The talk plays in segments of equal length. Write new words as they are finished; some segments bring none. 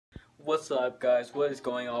What's up, guys? What is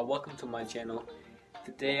going on? Welcome to my channel.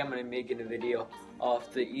 Today I'm going to be making a video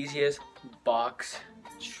of the easiest box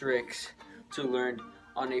tricks to learn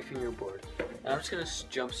on a fingerboard. And I'm just going to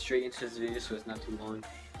jump straight into this video so it's not too long.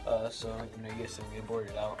 So you guys can get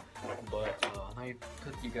boarded out. But let me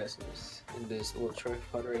put you guys in this little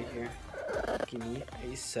tripod right here. Give me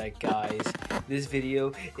a sec, guys. This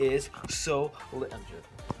video is so lit. I'm joking.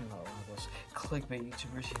 I'm not one of those clickbait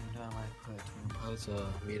YouTubers who know I put pilots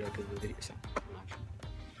made up in the video. So,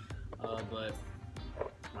 but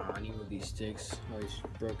I need one of these sticks, all these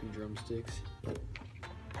broken drumsticks,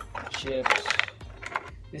 chips.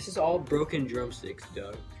 This is all broken drumsticks,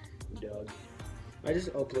 Doug. I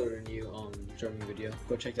just uploaded a new drumming video.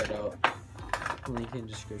 Go check that out. Link in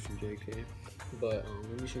description, JK. But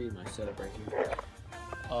let me show you my setup right here.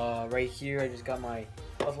 Right here, I just got my,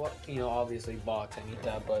 obviously box. I need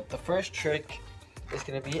that. But the first trick is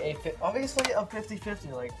gonna be obviously a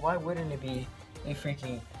 50-50. Like, why wouldn't it be a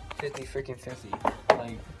freaking 50?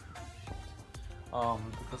 Like,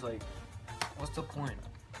 because like, what's the point?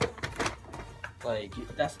 Like,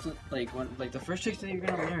 that's the the first trick that you're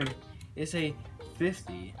gonna learn is a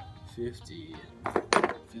 50-50.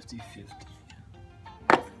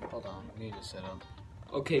 Hold on, I need to set up.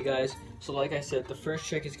 Okay, guys, so like I said, the first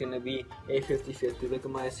trick is gonna be a 50-50. Look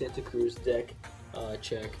at my Santa Cruz deck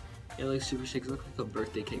check. It looks super sick. It looks like a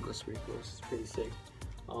birthday cake with sprinkles. It's pretty sick.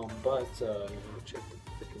 Check the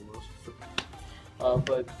freaking most.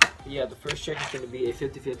 But yeah, the first trick is gonna be a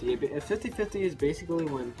 50-50. A 50-50 is basically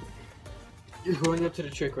when you're going up to the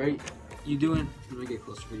trick, right? You doing? Let me get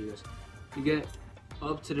closer for you guys. You get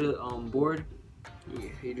up to the board.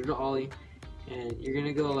 You do the ollie, and you're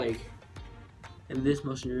gonna go like in this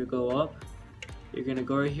motion. You're gonna go up. You're gonna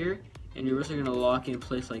go right here, and your wrists are gonna lock in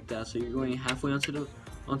place like that. So you're going halfway onto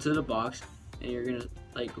the box, and you're gonna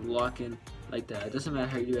like lock in like that. It doesn't matter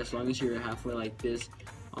how you do it, as long as you're halfway like this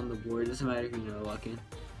on the board. It doesn't matter if you're lock in.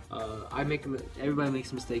 Everybody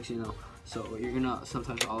makes mistakes, So you're gonna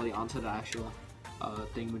sometimes ollie onto the actual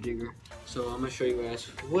thingamajigger. So I'm gonna show you guys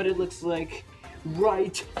what it looks like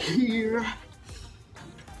right here.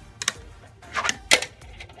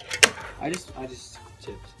 I just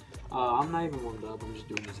tipped. I'm not even warmed up. I'm just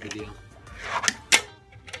doing this video.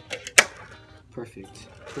 Perfect.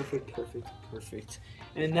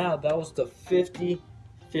 And now that was the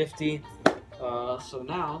 50-50. So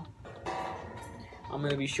now I'm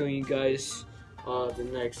gonna be showing you guys the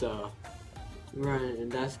next run,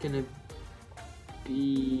 and that's gonna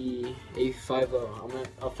be a 5-0.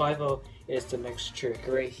 A 5-0 is the next trick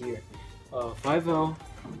right here. 5-0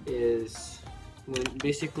 is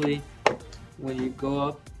when you go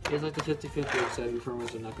up, it's like the 50-50, except your front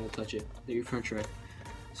wrists are not gonna touch it. They're your front trick.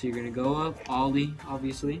 So you're gonna go up, ollie,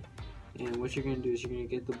 obviously, and what you're gonna do is you're gonna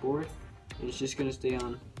get the board, and it's just gonna stay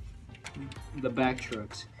on the back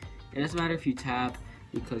trucks. It doesn't matter if you tap,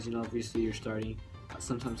 because obviously you're starting.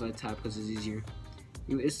 Sometimes I tap because it's easier.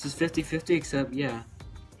 It's just 50-50, except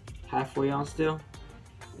halfway on still,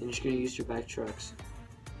 and you're just gonna use your back trucks.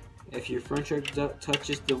 If your front truck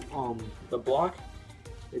touches the block,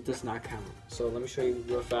 it does not count. So let me show you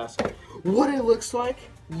real fast what it looks like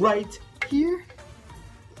right here.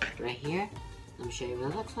 Right here. Let me show you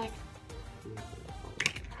what it looks like.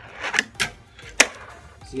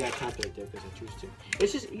 See, I tapped right there because I choose to.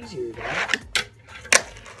 It's just easier, guys.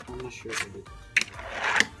 I'm not sure if I did.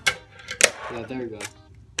 Yeah, there we go.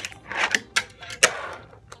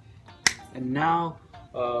 And now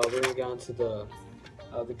we're gonna go into the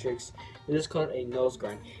other tricks. It is called a nose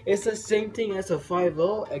grind. It's the same thing as a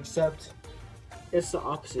 5-0, except it's the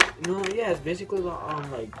opposite. It's basically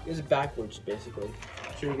it's backwards basically.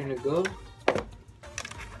 So you're gonna go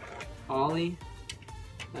ollie.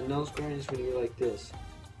 A nose grind is when you're like this.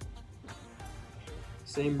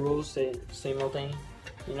 Same rules, same old thing.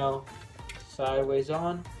 Sideways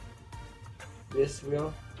on. This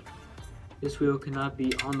wheel cannot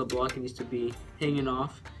be on the block. It needs to be hanging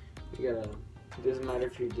off. It doesn't matter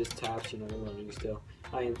if you just taps, you're learning still.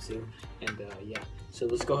 I am too. And yeah. So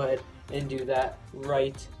let's go ahead and do that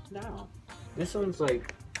right now. This one's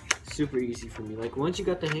like super easy for me. Like, once you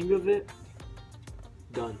got the hang of it,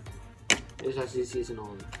 done. It's as easy as an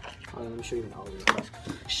ollie. Let me show you an ollie real fast.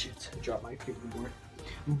 Shit, I dropped my FingerBoard.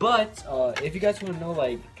 But if you guys want to know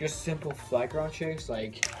just simple flat ground tricks,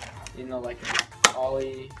 like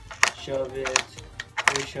ollie, shove it,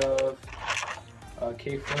 re-shove,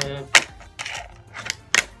 K-flip,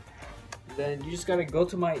 then you just gotta go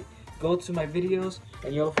to my videos,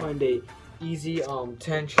 and you'll find a easy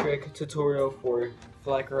 10 trick tutorial for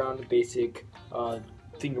flat ground basic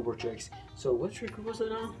fingerboard tricks. So what trick was it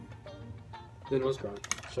now? The nose grind.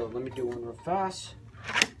 So let me do one real fast.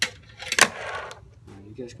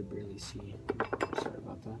 guys could barely see. Sorry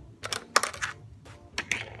about that.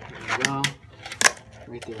 There we go.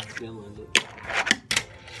 Right there. Didn't land it.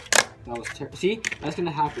 That was terrible. See, that's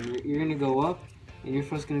gonna happen. You're gonna go up, and your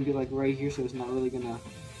foot's gonna be like right here, so it's not really gonna,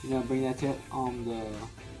 bring that tail,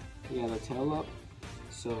 the tail up.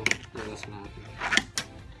 So yeah, that's gonna happen.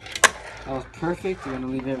 That was perfect. We're gonna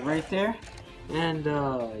leave it right there, and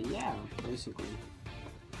yeah, basically.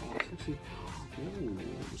 Oh, it's actually,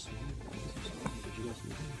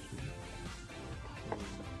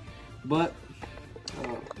 but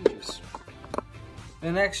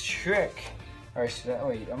the next trick. Alright,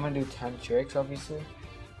 wait, I'm gonna do 10 tricks, obviously.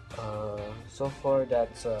 So far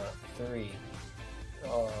that's 3.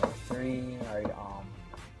 3. Alright, I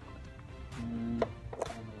don't know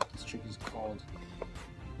what this trick is called,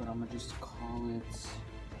 but I'm gonna just call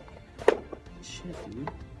it. Shit, dude.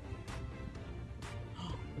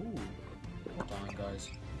 Ooh, hold on, guys.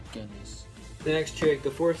 Goodness. The next trick, the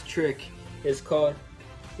 4th trick, is called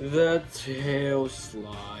the tail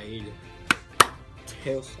slide.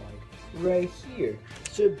 Tail slide. Right here.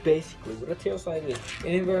 So basically, what a tail slide is,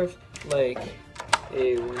 it involves like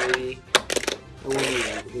a 180,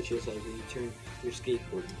 which is like when you turn your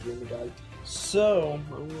skateboard. You hear me, dog? So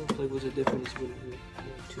I don't know if like what's the difference between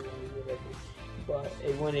 290 whatever, but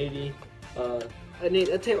a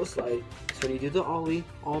 180, a tail slide. So when you do the ollie,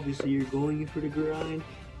 obviously you're going in for the grind.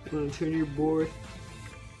 You're gonna turn your board,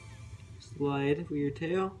 slide with your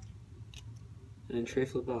tail, and then tray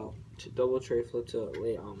flip out. To double tray flip to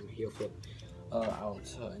heel flip out,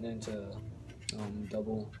 and then to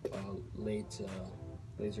double late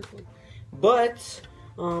laser flip. But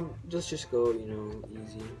let's just go,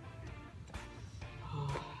 easy.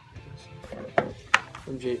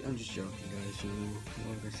 I'm just joking, guys.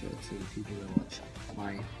 Like I said to the people that watch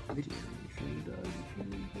my video, you feel me, dog? You feel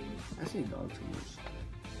me? I say dog too much.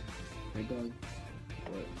 Right, dog?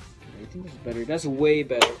 But I think that's better. That's way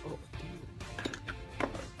better.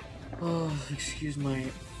 Oh, excuse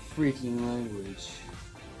my freaking language.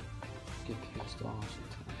 Get pissed off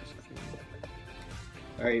sometimes.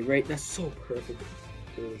 Alright, right, that's so perfect.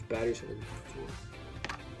 There's batteries on the floor.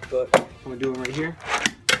 But I'm gonna do it right here.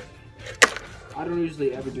 I don't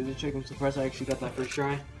usually ever do this trick. I'm surprised I actually got that first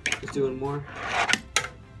try. Let's do it more.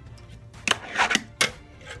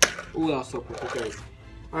 Ooh, that was so perfect.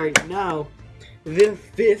 Alright, now the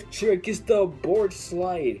 5th trick is the board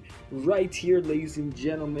slide. Right here, ladies and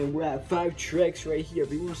gentlemen, we're at 5 tricks right here.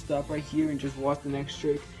 If you want to stop right here and just watch the next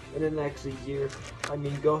trick and then next year, I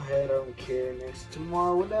mean, go ahead, I don't care, next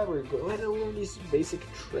tomorrow, whatever, go ahead and learn these basic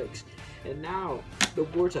tricks. And now, the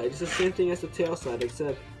board slide, it's the same thing as the tail slide,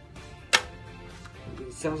 except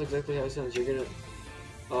it sounds exactly how it sounds. You're gonna,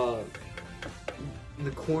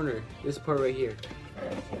 the corner, this part right here,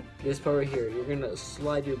 you're gonna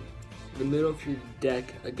slide the middle of your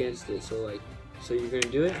deck against it. So you're gonna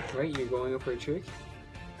do it, right? You're going up for a trick,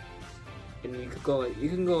 and you can go like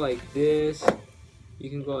this, you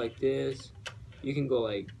can go like this, you can go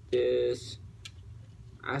like this,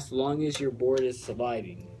 as long as your board is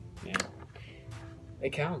sliding. Yeah,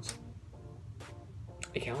 it counts.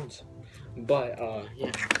 It counts. But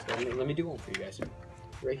yeah, so let me do one for you guys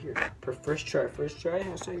right here. First try.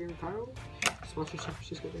 Hashtag your Kyle. Sponsor San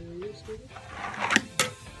Francisco Bay Area.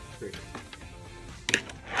 Great.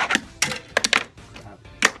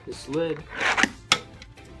 This lid.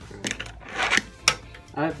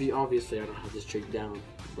 Obviously I don't have this trick down,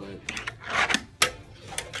 but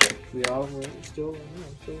we all still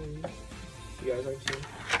you guys like to.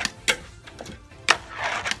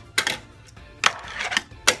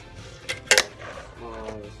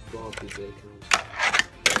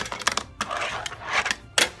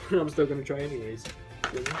 I'm still gonna try anyways.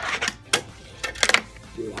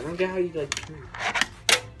 Dude, I don't get how you like turn.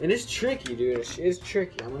 And it's tricky, dude. It's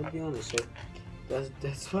tricky. I'm gonna be honest. So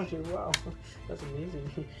that's fucking wow. That's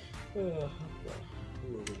amazing.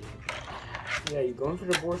 Yeah, you're going for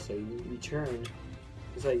the board side. You turn.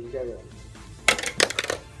 It's like you gotta.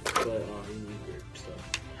 But you need your stuff.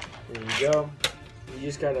 There you go. You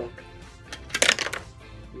just gotta.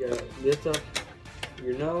 You gotta lift up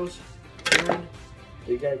your nose, turn.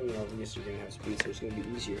 You gotta, I guess you're gonna have speed, so it's gonna be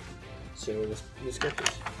easier. So let's get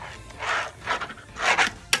this.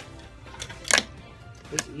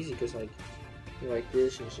 It's easy because you're like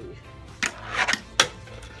this and see.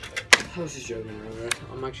 I was just joking around, right?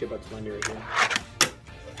 I'm actually about to land it right here.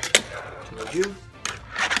 Told you.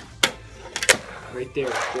 Right there,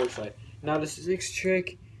 board slide. Now the 6th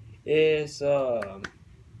trick is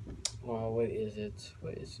well, what is it?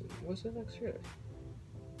 What's the next trick?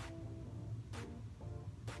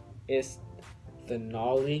 It's the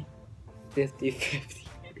nollie 50-50.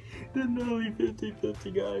 The nollie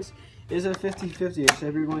 50-50, guys. It's a 50-50,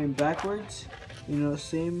 except you're going backwards. You know,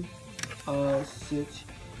 same stitch.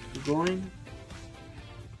 You're going,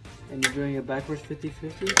 and you're doing a backwards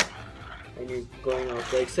 50-50, and you're going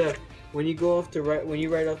off. Except when you go off the right, when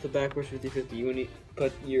you ride off the backwards 50-50, you need to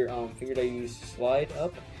put your finger that you use to slide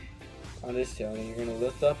up on this tail, and you're gonna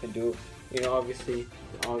lift up and do it. You know, obviously,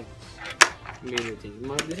 major thing.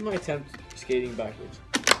 This is my attempt skating backwards.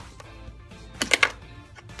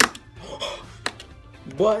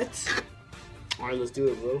 But alright, let's do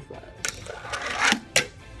it real fast.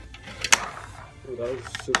 Ooh, that was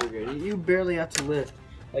super good. You barely have to lift.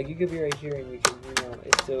 Like, you could be right here and you can, you know,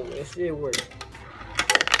 it works.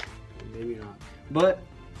 Maybe not. But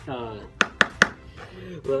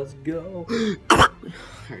let's go.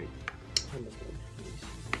 Alright.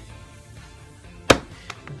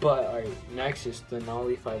 But alright, next is the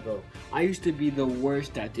nollie 5-0. I used to be the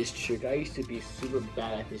worst at this trick. I used to be super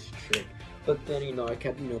bad at this trick. But then, you know, I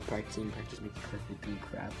kept, you know, practice making perfect and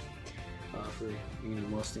crap for, you know,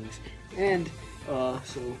 most things. And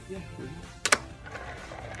so yeah.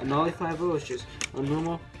 A nollie 5-0 is just a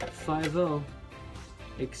normal 5-0,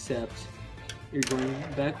 except you're going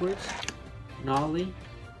backwards, nollie,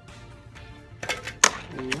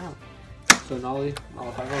 and you're out. So nollie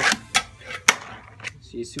 5-0.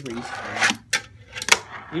 See, it's super easy.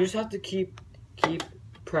 You just have to keep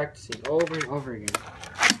practicing over and over again.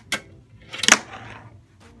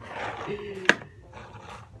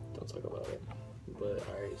 Don't talk about it. But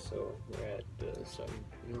alright, so we're at the 7.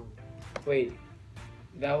 No, wait,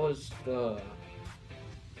 that was the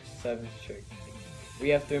 7th trick. We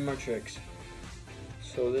have 3 more tricks.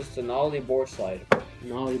 So this is the nollie board slide.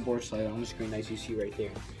 Nollie board slide on the screen, as you see right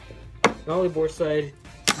there. Nollie board slide.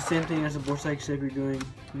 It's the same thing as a board slide, except you're doing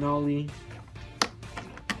nollie,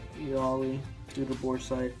 ollie, do the board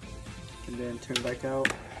slide, and then turn back out.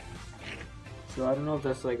 So I don't know if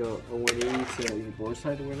that's like a 180 to the board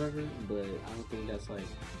side or whatever, but I don't think that's like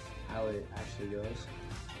how it actually goes.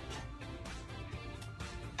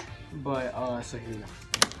 But so here we go.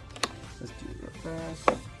 Let's do it real fast.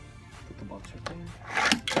 Put the box right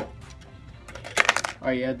there.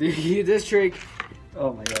 Oh yeah, this trick.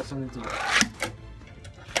 Oh my god, something to do.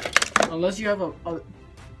 Unless you have a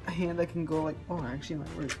hand that can go like, oh, actually it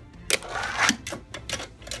might work.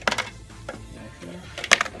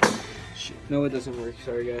 No, it doesn't work.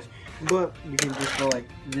 Sorry, guys. But you can just go like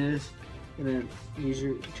this, and then use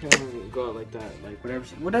your channel and go out like that. Like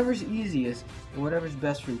whatever's easiest and whatever's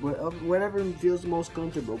best for you. Whatever feels most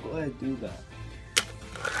comfortable. Go ahead, do that.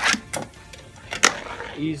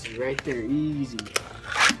 Easy, right there, easy.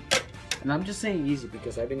 And I'm just saying easy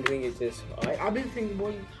because I've been doing it this. I've been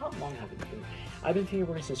fingerboarding. How long have I been doing? I've been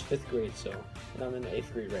fingerboarding since 5th grade. So, and I'm in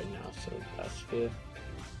 8th grade right now. So that's 5th.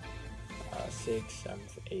 6th,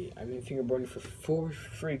 7th, 8th. I've been fingerboarding for 4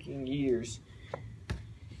 freaking years.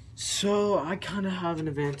 So I kind of have an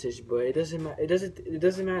advantage, but it doesn't matter. It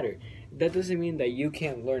doesn't matter. That doesn't mean that you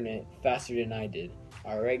can't learn it faster than I did.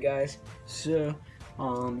 All right, guys. So,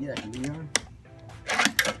 yeah, here we are.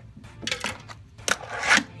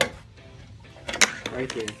 Right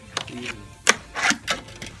there. Easy.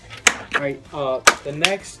 All right. The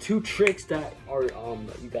next 2 tricks that are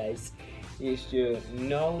you guys is your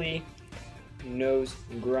nollie nose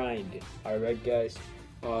grind. Alright, guys.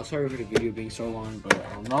 Sorry for the video being so long, but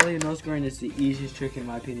nollie nose grind is the easiest trick in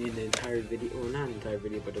my opinion in the entire video. Well, not the entire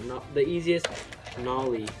video, but the easiest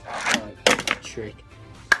nollie trick.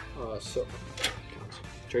 So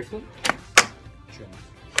tray flip? Tray.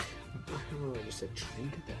 I don't know, I just said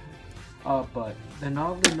drink the heck. But the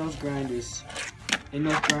nollie nose grind is a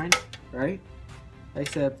nose grind, right?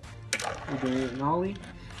 Except you're doing nollie.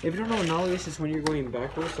 If you don't know what nollie is, it's when you're going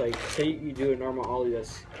backwards. Like, say you do a normal ollie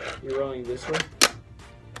you're rolling this way.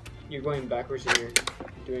 You're going backwards and you're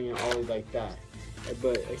doing an ollie like that.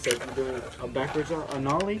 But except you're doing a backwards a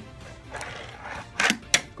nollie,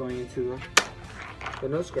 going into the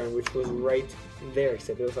nose grind, which was right there.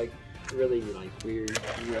 Except it was like really like weird.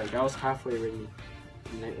 Like I was halfway already,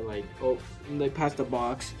 and like like past the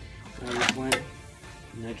box, and I just went,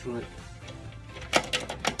 and I just went.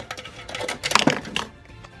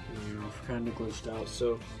 Kind of glitched out.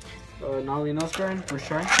 So nollie nose grind, first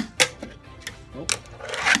try. Nope.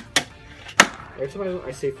 Every time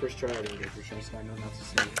I say first try, I don't get first try, so I know not to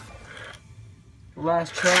say it.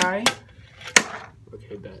 Last try.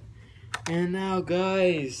 Okay, bet. And now,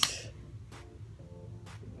 guys,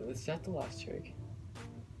 is that the last trick?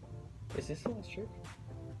 Is this the last trick?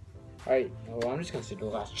 All right. Well, I'm just gonna say the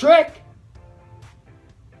last trick.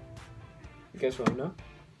 You guys want to know?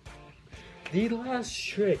 The last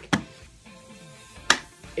trick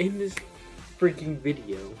in this freaking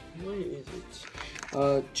video. Where is it?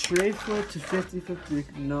 Tray flip to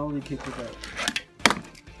 50-50 nollie kick it out.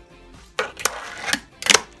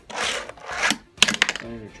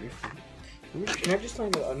 Can I just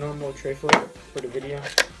land a normal tray flip for the video?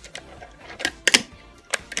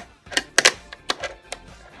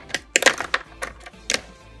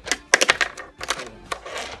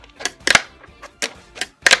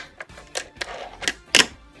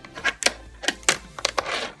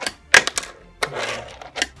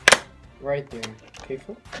 Right there.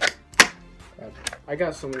 Kickflip? I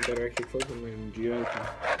got so many better kickflips than my GI.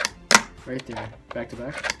 Right there. Back to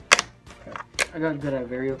back. Okay. I got good at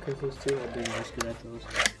varial kickflips too. I'll be just good at those.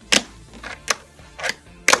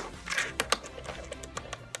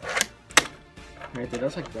 Right there.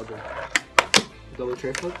 That's like double. Double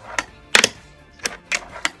tray flip.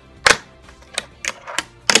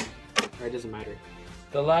 Alright, doesn't matter.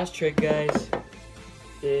 The last trick, guys,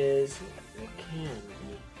 is what can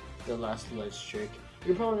be the last ledge trick.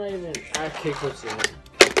 You're probably not even at kickflips yet,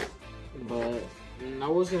 but I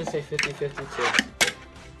was gonna say 50-50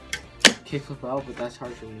 to kickflip out, but that's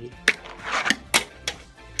hard for me.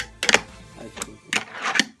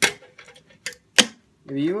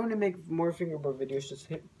 If you want to make more fingerboard videos,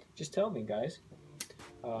 just tell me, guys.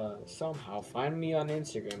 Somehow find me on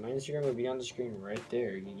Instagram. My Instagram will be on the screen right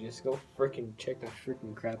there. You just go freaking check that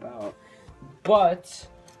freaking crap out. But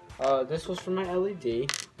this was for my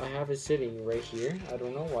LED. I have it sitting right here. I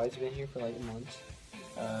don't know why it's been here for like months.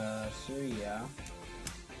 So yeah,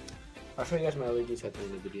 I'll show you guys my LEDs at the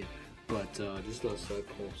end of the video. But just a little side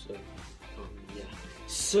cool. So yeah.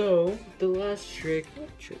 So the last trick.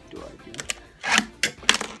 What trick do I do?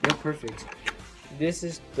 Yeah, perfect. This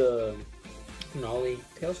is the nollie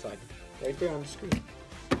tail slide right there on the screen.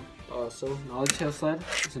 So nollie tail slide.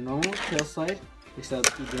 It's a normal tail slide,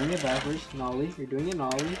 except you're doing it backwards. Nollie. You're doing a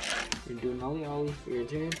nollie. You're doing nollie ollie. You're gonna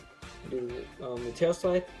turn. You're doing the tail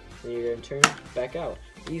slide. Then you're gonna turn back out.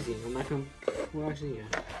 Easy. I'm not gonna. Well, actually, yeah.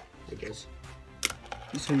 I guess.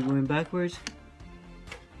 So you're going backwards.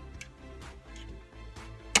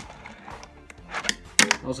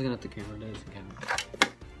 I was looking at the camera. That is the camera.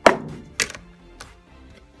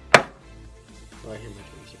 Oh, I hit my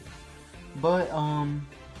face. But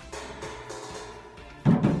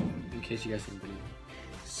in case you guys didn't believe me.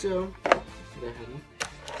 So that happened.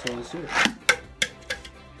 So let's do it.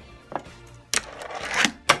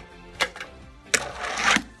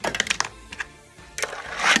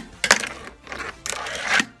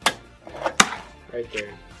 Right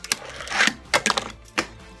there.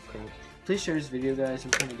 Crap. Please share this video, guys.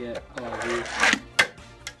 I'm trying to get a lot of views.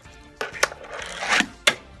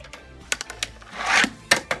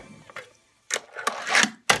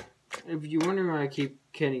 If you're wondering why I keep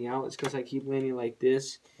kidding out, it's because I keep landing like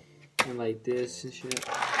this and shit.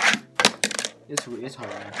 It's hard,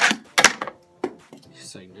 man. It's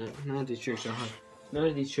just like none of these tricks are hard. None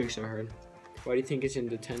of these tricks are hard. Why do you think it's in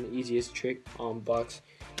the 10 easiest trick box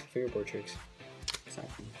fingerboard tricks?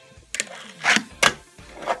 Exactly.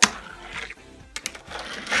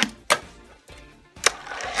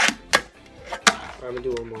 Alright, I'm gonna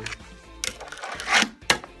do one more.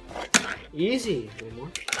 Easy. One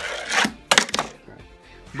more.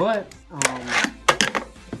 But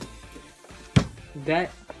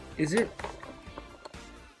that is it.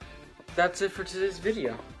 That's it for today's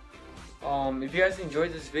video. If you guys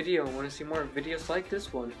enjoyed this video and want to see more videos like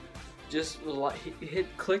this one, just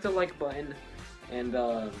click the like button, and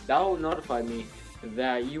that will notify me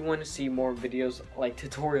that you want to see more videos like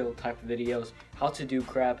tutorial type of videos, how to do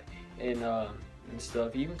crap and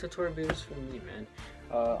stuff. Even tutorial videos for me, man.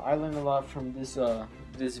 I learned a lot from this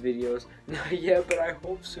videos. Not yet, but I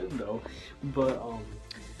hope soon though. But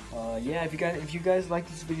yeah, if you guys like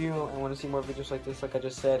this video and want to see more videos like this, like I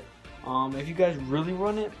just said, if you guys really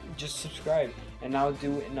want it, just subscribe, and I'll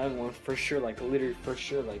do another one for sure. Like literally for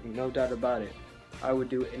sure, like no doubt about it. I would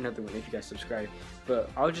do another one if you guys subscribe. But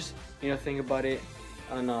I'll just think about it,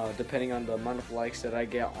 and depending on the amount of likes that I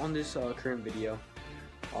get on this current video.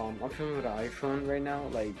 I'm filming with an iPhone right now,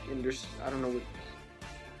 like, and there's, I don't know what.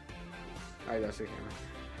 Alright, that's the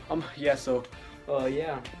camera. Yeah, so,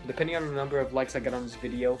 yeah, depending on the number of likes I get on this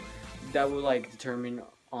video, that will, like, determine,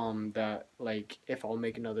 that, like, if I'll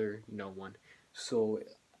make another, one. So,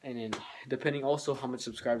 and then, depending also how much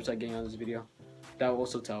subscribers I get on this video, that will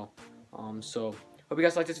also tell. So, hope you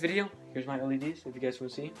guys like this video. Here's my LEDs, if you guys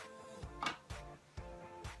want to see.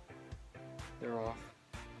 They're off.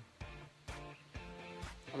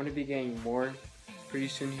 I'm going to be getting more pretty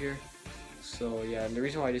soon here. So yeah, and the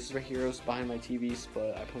reason why this is right here is behind my TVs,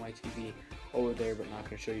 but I put my TV over there, but not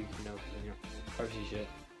gonna show you, because privacy shit,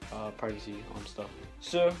 privacy stuff.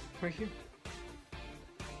 So right here.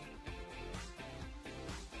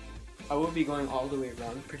 I will be going all the way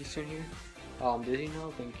around pretty soon here. Did you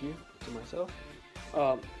know? Thank you to myself.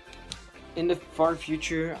 In the far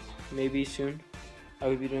future, maybe soon, I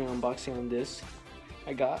will be doing an unboxing on this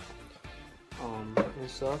I got and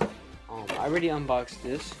stuff. I already unboxed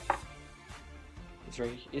this.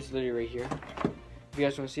 It's literally right here. If you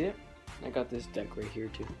guys want to see it, I got this deck right here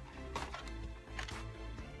too.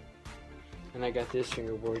 And I got this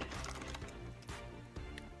fingerboard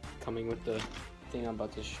coming with the thing I'm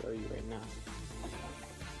about to show you right now.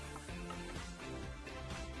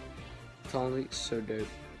 It's only so dope.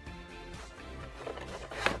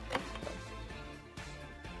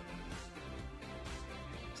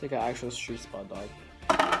 It's like an actual street spot dog.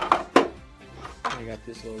 I got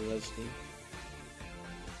this little ledge thing.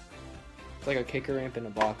 It's like a kicker ramp in a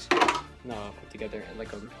box. No, put together like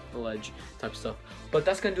a ledge type stuff. But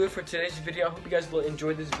that's gonna do it for today's video. I hope you guys will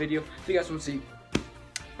enjoy this video. If you guys want to see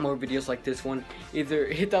more videos like this one, either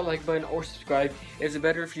hit that like button or subscribe. It's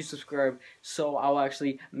better if you subscribe, so I'll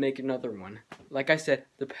actually make another one. Like I said,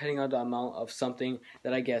 depending on the amount of something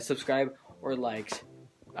that I get, subscribe or likes,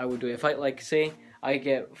 I would do it. If I like, say I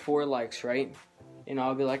get 4 likes, right, and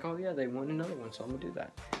I'll be like, oh yeah, they want another one, so I'm gonna do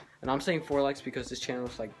that. And I'm saying 4 likes because this channel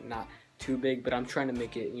is like not too big, but I'm trying to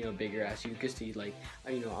make it, you know, bigger. As you can see, like,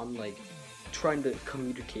 you know, I'm like trying to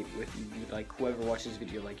communicate with you, like whoever watches this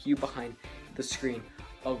video, like you behind the screen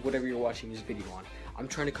of whatever you're watching this video on. I'm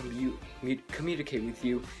trying to communicate with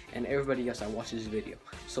you and everybody else that watches this video.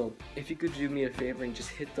 So if you could do me a favor and just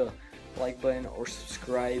hit the like button or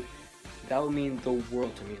subscribe, that would mean the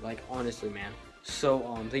world to me, like honestly, man. So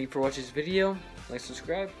thank you for watching this video, like,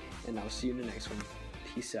 subscribe, and I'll see you in the next one.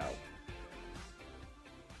 Peace out.